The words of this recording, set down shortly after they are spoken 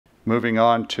Moving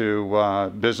on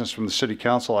to business from the City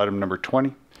Council, item number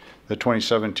 20, the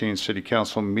 2017 City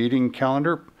Council meeting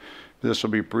calendar. This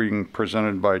will be being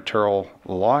presented by Terrell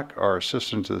Locke, our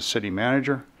assistant to the city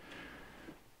manager.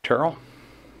 Terrell?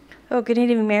 Oh, good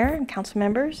evening, Mayor and council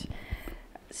members.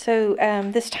 So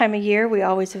this time of year, we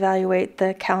always evaluate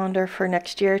the calendar for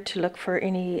next year to look for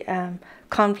any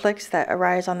conflicts that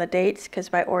arise on the dates, because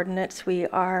by ordinance, we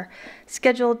are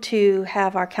scheduled to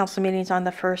have our council meetings on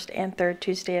the first and third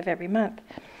Tuesday of every month.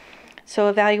 So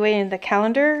evaluating the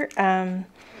calendar,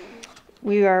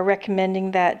 we are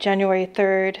recommending that January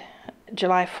 3rd,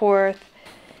 July 4th,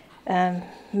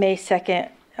 May 2nd,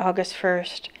 August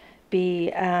 1st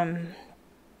be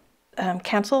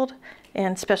canceled,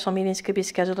 and special meetings could be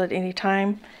scheduled at any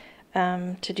time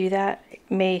to do that.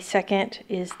 May 2nd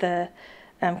is the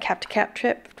cap-to-cap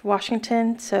trip to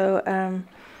Washington. So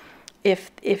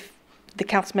if the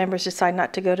council members decide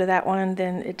not to go to that one,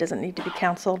 then it doesn't need to be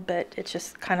canceled, but it's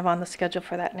just kind of on the schedule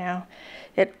for that now.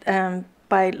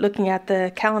 By looking at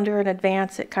the calendar in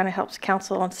advance, it kind of helps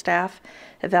council and staff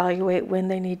evaluate when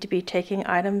they need to be taking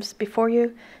items before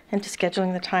you and to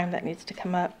scheduling the time that needs to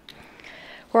come up.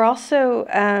 We're also,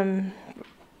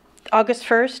 August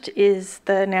 1st is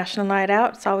the National Night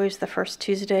Out. It's always the first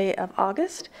Tuesday of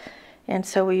August. And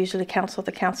so we usually cancel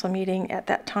the council meeting at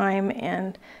that time,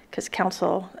 and because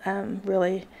council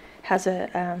really has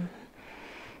a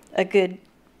good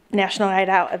National Night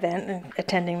Out event and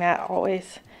attending that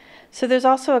always. So there's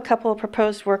also a couple of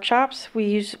proposed workshops.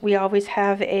 We always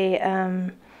have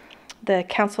the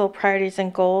council priorities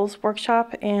and goals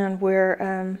workshop, and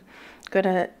we're going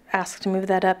to ask to move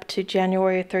that up to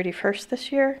January 31st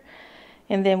this year.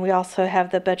 And then we also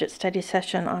have the budget study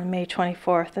session on May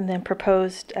 24th, and then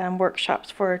proposed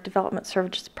workshops for development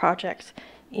services projects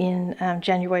in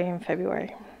January and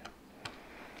February.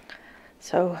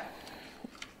 So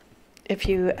if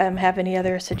you have any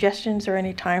other suggestions or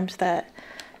any times that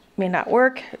may not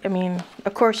work, I mean,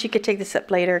 of course you could take this up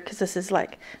later, because this is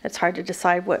like, it's hard to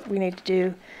decide what we need to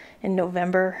do in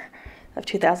November of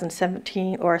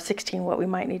 2017 or 16, what we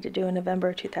might need to do in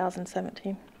November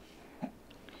 2017.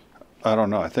 I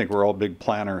don't know. I think we're all big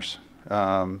planners.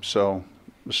 So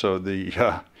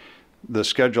the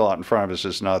schedule out in front of us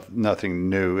is nothing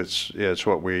new. It's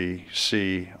what we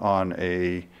see on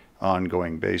a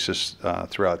ongoing basis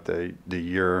throughout the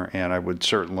year, and I would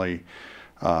certainly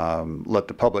let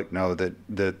the public know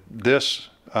that this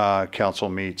council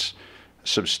meets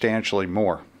substantially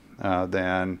more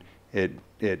than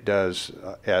it does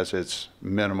as its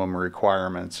minimum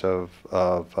requirements of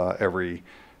every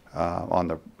on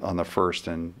the first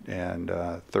and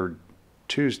third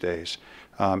Tuesdays,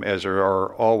 as there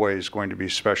are always going to be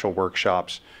special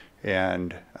workshops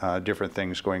and different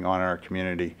things going on in our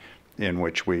community in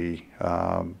which we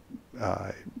are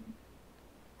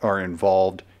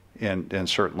involved, and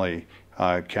certainly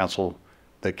the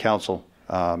council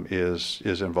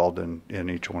is involved in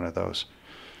each one of those.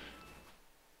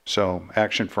 So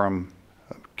action from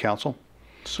council.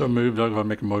 So moved. I'm going to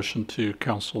make a motion to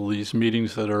cancel these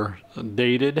meetings that are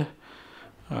dated.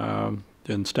 And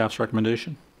staff's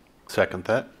recommendation. Second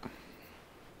that.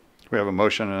 We have a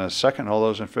motion and a second. All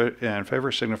those in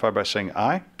favor signify by saying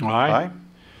aye. Aye. Aye.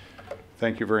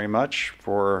 Thank you very much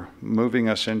for moving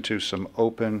us into some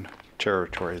open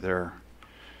territory there.